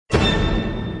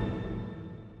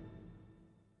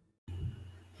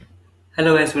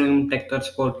Hello guys, welcome to Tech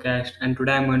Thoughts podcast, and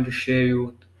today I'm going to share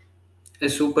you a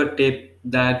super tip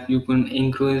that you can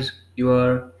increase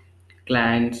your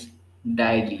clients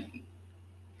daily.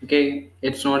 Okay,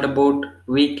 it's not about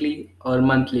weekly or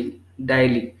monthly,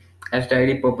 daily, as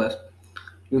daily purpose.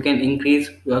 You can increase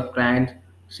your clients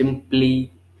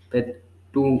simply with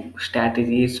two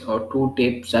strategies or two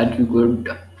tips that you could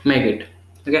make it.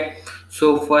 Okay,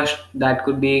 so first that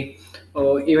could be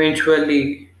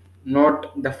eventually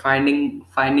not the finding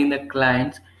the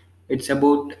clients. It's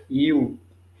about you.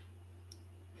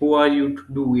 Who are you to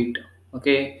do it?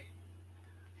 Okay,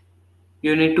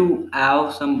 you need to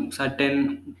have some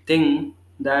certain thing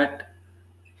that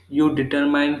you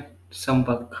determine some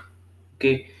work.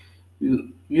 Okay,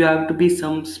 you have to be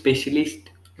some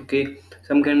specialist. Okay,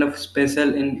 some kind of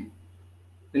special in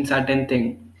certain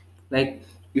thing. Like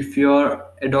if you're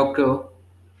a doctor,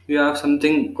 you have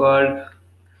something called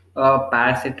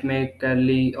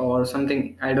parasitomically or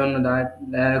something. I don't know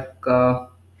that.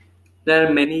 There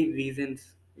are many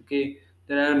reasons. Okay,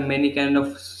 there are many kind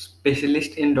of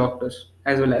specialists in doctors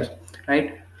as well as,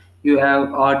 right. You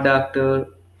have heart doctor,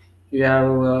 you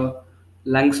have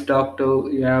lungs doctor,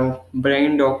 you have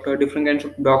brain doctor. Different kinds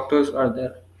of doctors are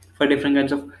there for different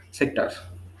kinds of sectors.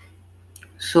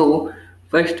 So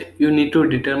first you need to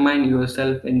determine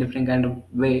yourself in different kind of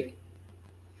way.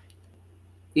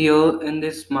 Here in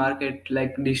this market,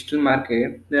 like digital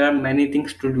market, there are many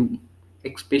things to do,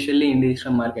 especially in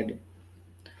digital marketing.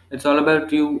 It's all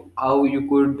about you, how you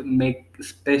could make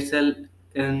special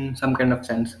in some kind of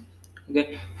sense.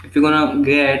 Okay, if you're gonna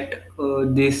get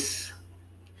this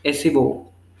SEO,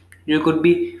 you could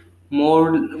be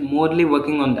morely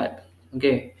working on that.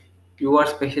 Okay, you are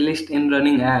specialist in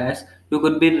running ads, you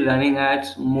could be running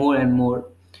ads more and more.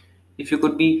 If you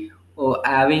could be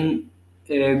having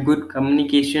a good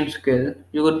communication skill,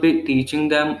 you could be teaching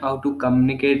them how to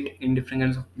communicate in different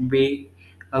kinds of way,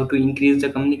 how to increase the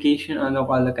communication and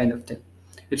all the kind of thing.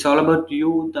 It's all about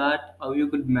you, that how you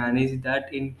could manage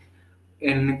that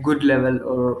in good level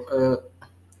or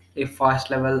a fast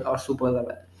level or super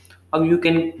level. How you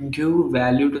can give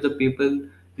value to the people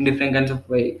in different kinds of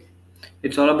way.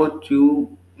 It's all about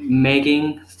you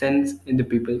making sense in the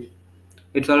people.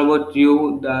 It's all about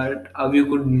you, that how you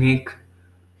could make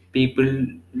people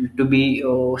to be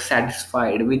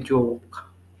satisfied with your work.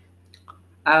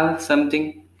 I have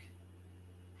something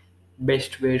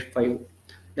best way for you.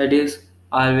 That is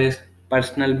always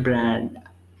personal brand.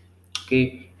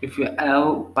 Okay, if you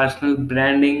have personal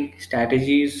branding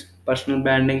strategies, personal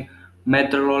branding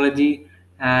methodology,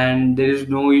 and there is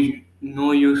no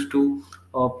use to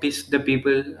piss the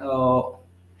people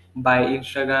by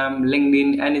Instagram,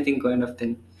 LinkedIn, anything kind of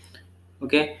thing.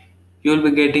 Okay, you'll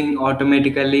be getting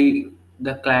automatically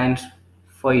the clients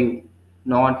for you,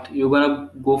 not you're gonna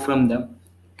go from them.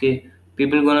 Okay,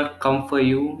 people gonna come for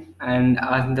you and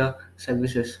ask the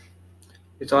services.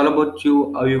 It's all about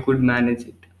you, how you could manage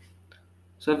it.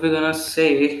 So if we're gonna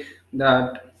say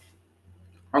that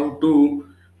how to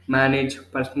manage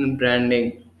personal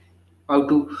branding, how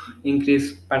to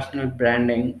increase personal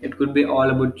branding, it could be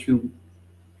all about you.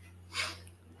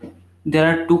 There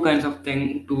are two kinds of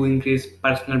thing to increase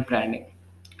personal branding.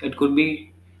 It could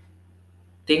be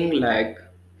thing like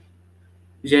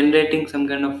generating some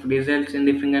kind of results in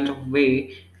different kinds of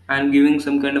way and giving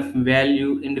some kind of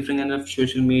value in different kinds of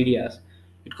social medias.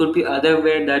 It could be other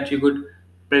way that you could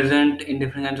present in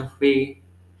different kinds of way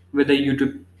with a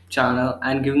YouTube channel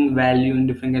and giving value in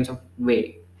different kinds of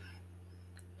way.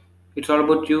 It's all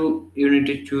about you. You need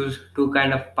to choose two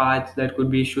kind of paths, that could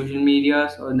be social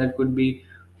medias or that could be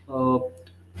uh,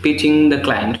 pitching the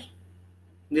clients.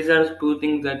 These are two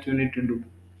things that you need to do.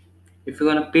 If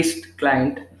you're gonna pitch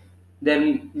client,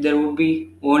 then there would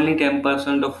be only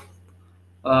 10% of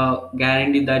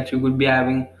guarantee that you could be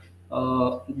having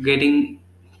getting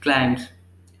clients.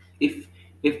 If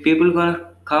people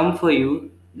gonna come for you,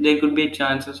 there could be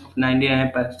chances of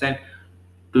 99%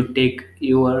 to take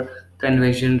your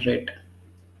conversion rate.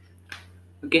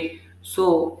 Okay,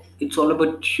 so it's all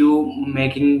about you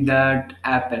making that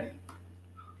happen.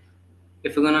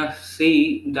 If you're gonna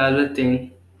see the other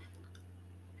thing,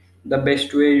 the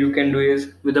best way you can do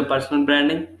is with the personal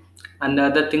branding, and the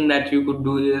other thing that you could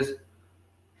do is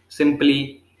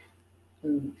simply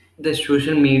the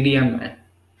social media, man.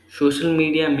 Social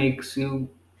media makes you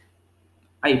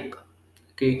hype.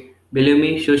 Okay, believe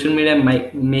me, social media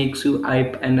makes you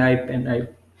hype and hype and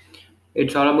hype.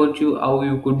 It's all about you, how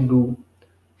you could do.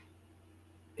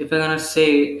 If I'm gonna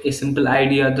say a simple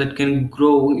idea that can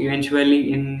grow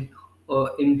eventually in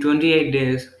 28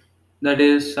 days, that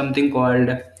is something called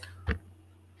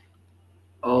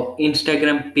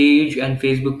Instagram page and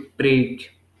Facebook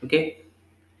page. Okay,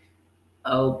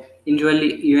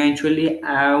 Eventually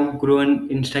I've grown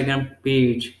Instagram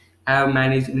page. I've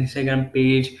managed Instagram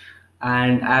page,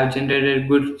 and I've generated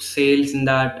good sales in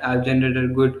that. I've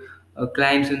generated good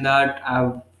clients in that.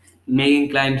 I've making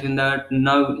clients in that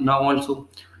now also.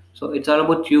 So it's all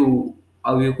about you,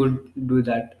 how you could do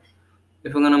that.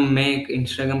 If you're gonna make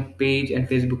Instagram page and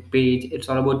Facebook page, it's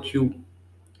all about you.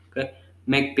 Okay,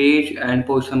 make page and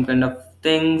post some kind of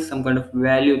things, some kind of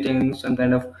value things, some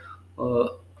kind of uh,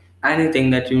 anything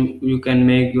that you can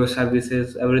make your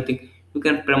services, everything. You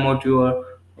can promote your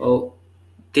uh,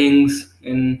 things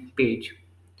in page.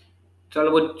 It's all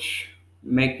about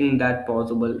making that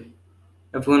possible.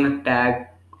 If you want to tag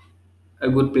a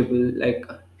good people, like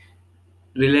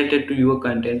related to your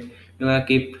content, you want to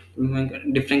keep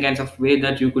different kinds of way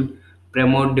that you could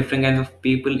promote different kinds of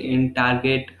people in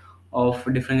target of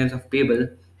different kinds of people.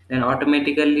 Then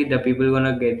automatically the people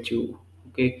gonna get you.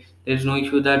 Okay, there's no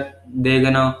issue that they're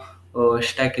gonna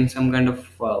stack in some kind of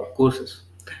courses.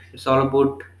 It's all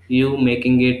about you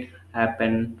making it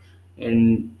happen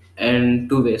in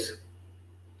two ways.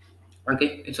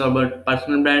 Okay, it's all about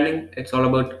personal branding. It's all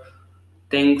about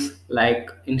things like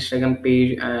Instagram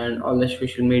page and all the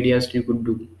social medias you could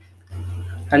do.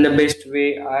 And the best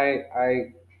way,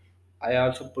 I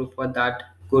also prefer that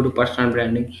go to personal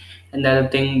branding. And the other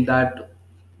thing that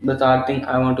the third thing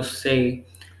I want to say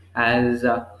as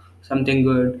something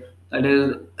good, that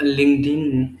is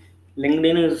LinkedIn.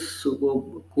 LinkedIn is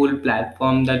super cool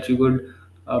platform that you could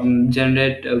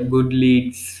generate good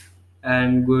leads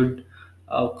and good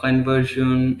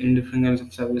conversion in different kinds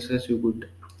of services you could.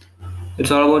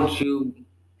 It's all about you.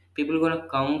 People gonna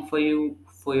come for you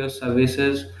for your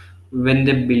services when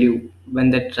they believe, when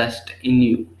they trust in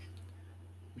you.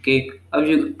 Okay, are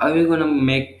you gonna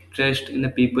make trust in the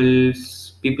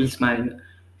people's mind?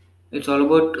 It's all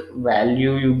about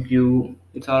value you give.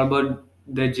 It's all about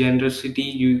the generosity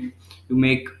you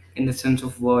make in the sense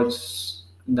of words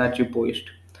that you post,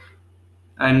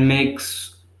 and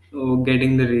makes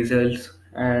getting the results,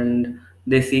 and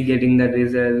they see getting the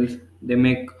results, they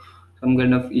make some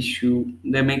kind of issue,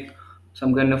 they make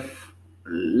some kind of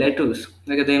letters,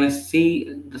 like they're gonna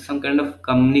see some kind of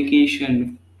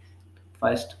communication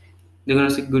first. They're gonna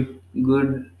see good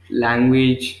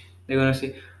language, they're gonna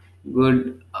see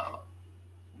good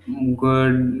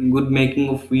good making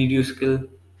of video skill,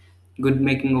 good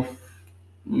making of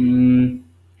um,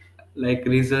 like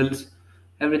results,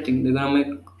 everything. They're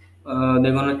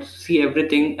gonna see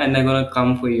everything, and they're gonna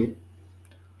come for you.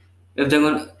 If they're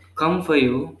gonna come for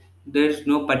you, there's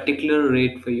no particular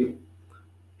rate for you.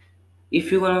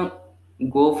 If you're gonna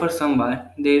go for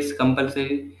someone, there's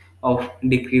compulsory of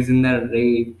decreasing the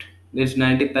rate. There's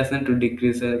 90% to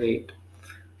decrease the rate.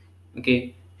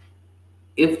 Okay,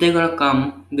 if they're gonna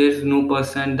come, there's no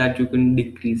percent that you can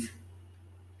decrease.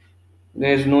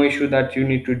 There's no issue that you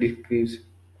need to decrease.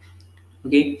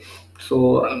 Okay,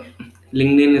 so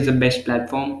LinkedIn is the best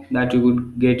platform that you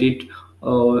would get it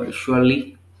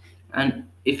surely. And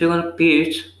if you're gonna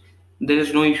page, there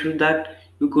is no issue that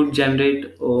you could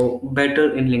generate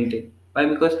better in LinkedIn. Why?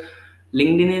 Because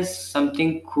LinkedIn is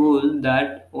something cool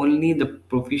that only the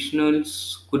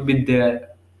professionals could be there.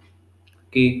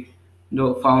 Okay,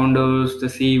 the founders, the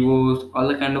CEOs, all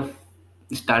the kind of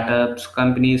startups,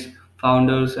 companies,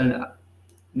 founders, and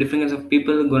different kinds of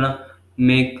people gonna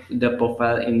make the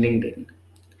profile in LinkedIn.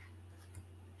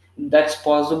 That's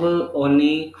possible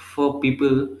only for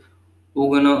people who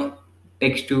gonna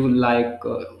text you like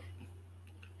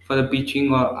for the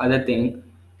pitching or other thing.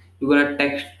 You're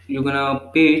gonna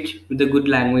pitch with a good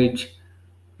language,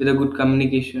 with a good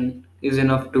communication is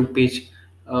enough to pitch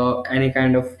any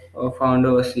kind of founder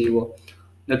or CEO.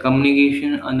 The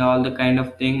communication and all the kind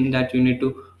of thing that you need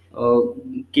to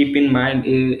keep in mind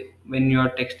is when you are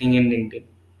texting in LinkedIn.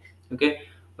 Okay,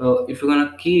 if you're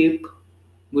gonna keep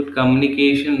good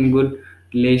communication, good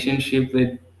relationship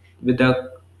with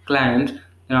the clients,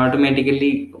 then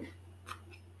automatically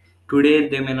today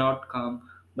they may not come,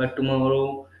 but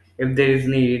tomorrow if there is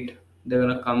need, they're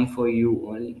gonna come for you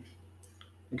only.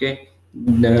 Okay,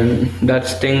 then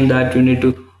that's thing that you need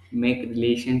to make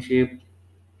relationship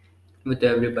with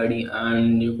everybody,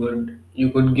 and you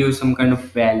could give some kind of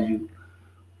value.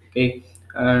 Okay,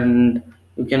 and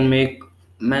you can make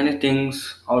many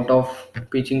things out of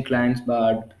pitching clients,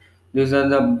 but these are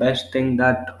the best thing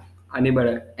that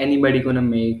anybody gonna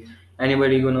make,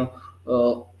 anybody gonna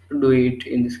uh, do it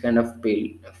in this kind of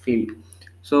field.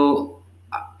 So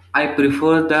I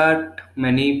prefer that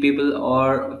many people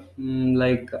are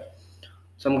like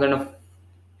some kind of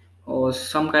or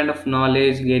some kind of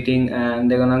knowledge getting, and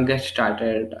they're gonna get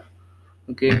started.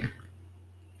 Okay,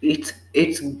 it's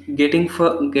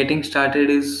getting started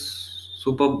is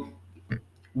super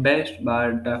best,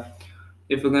 but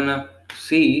if you're gonna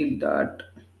see that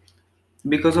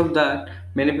because of that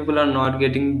many people are not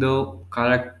getting the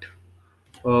correct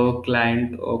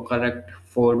client or correct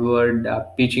forward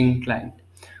pitching client.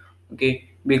 Okay,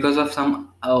 because of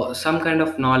some kind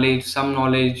of knowledge, some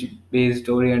knowledge based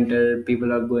oriented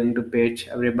people are going to pitch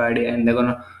everybody, and they're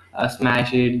gonna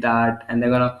smash it that, and they're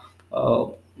gonna uh,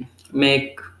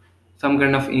 make some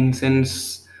kind of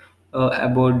incense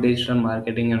about digital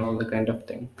marketing and all the kind of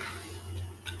thing.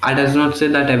 I does not say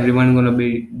that everyone gonna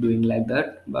be doing like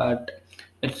that, but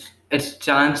it's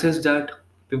chances that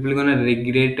people gonna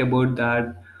regret about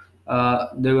that.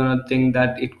 They're gonna think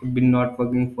that it could be not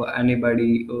working for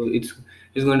anybody. Or it's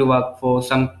going to work for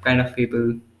some kind of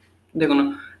people. They're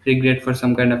gonna regret for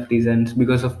some kind of reasons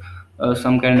because of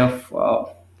some kind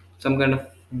of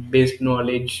based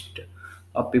knowledge.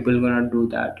 People gonna do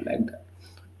that like that.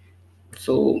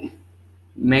 So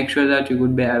make sure that you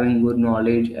could be having good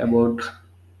knowledge about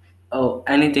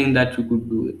anything that you could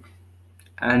do it.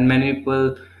 And many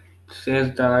people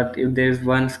says that if there's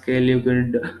one skill you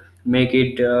could make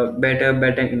it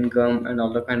better income and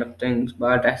all the kind of things,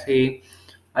 but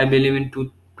I believe in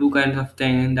two kinds of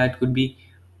things. That could be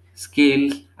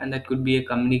skills, and that could be a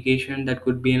communication, that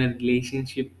could be in a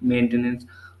relationship maintenance.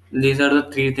 These are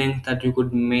the three things that you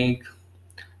could make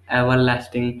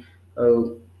everlasting uh,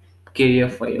 career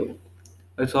for you.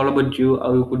 It's all about you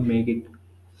how you could make it.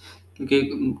 Okay,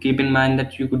 keep in mind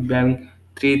that you could be having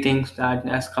three things that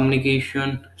as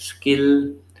communication,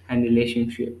 skill, and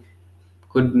relationship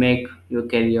could make your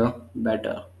career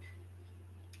better.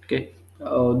 Okay,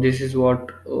 this is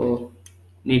what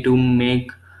need to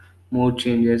make more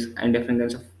changes and different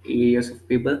kinds of areas of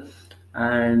people.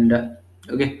 And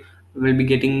okay, we'll be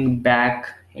getting back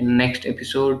in next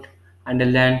episode.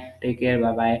 Until then, take care,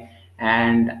 bye bye,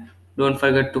 and don't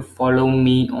forget to follow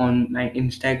me on my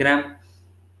Instagram.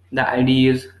 The ID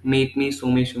is Meet Me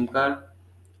Sumi Shumkar.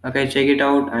 Okay, check it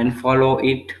out and follow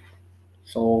it.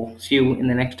 So see you in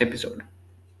the next episode.